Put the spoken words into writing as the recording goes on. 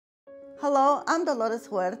Hello, I'm Dolores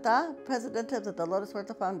Huerta, President of the Dolores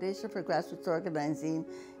Huerta Foundation for Grassroots Organizing,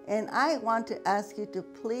 and I want to ask you to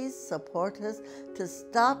please support us to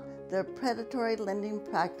stop the predatory lending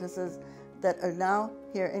practices that are now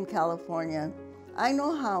here in California. I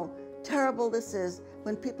know how terrible this is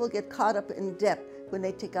when people get caught up in debt, when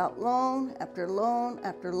they take out loan after loan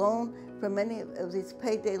after loan from many of these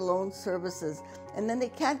payday loan services, and then they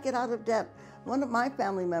can't get out of debt. One of my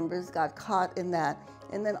family members got caught in that,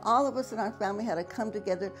 and then all of us in our family had to come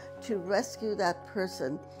together to rescue that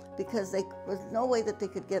person because there was no way that they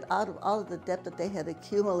could get out of all of the debt that they had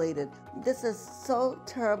accumulated. This is so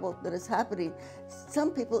terrible that is happening.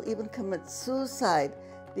 Some people even commit suicide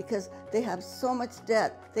because they have so much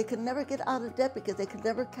debt. They can never get out of debt because they can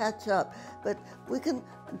never catch up. But we can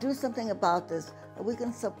do something about this. We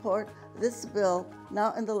can support this bill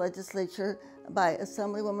now in the legislature by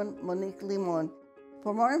Assemblywoman Monique Limón.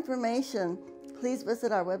 For more information, please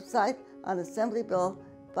visit our website on Assembly Bill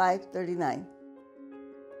 539.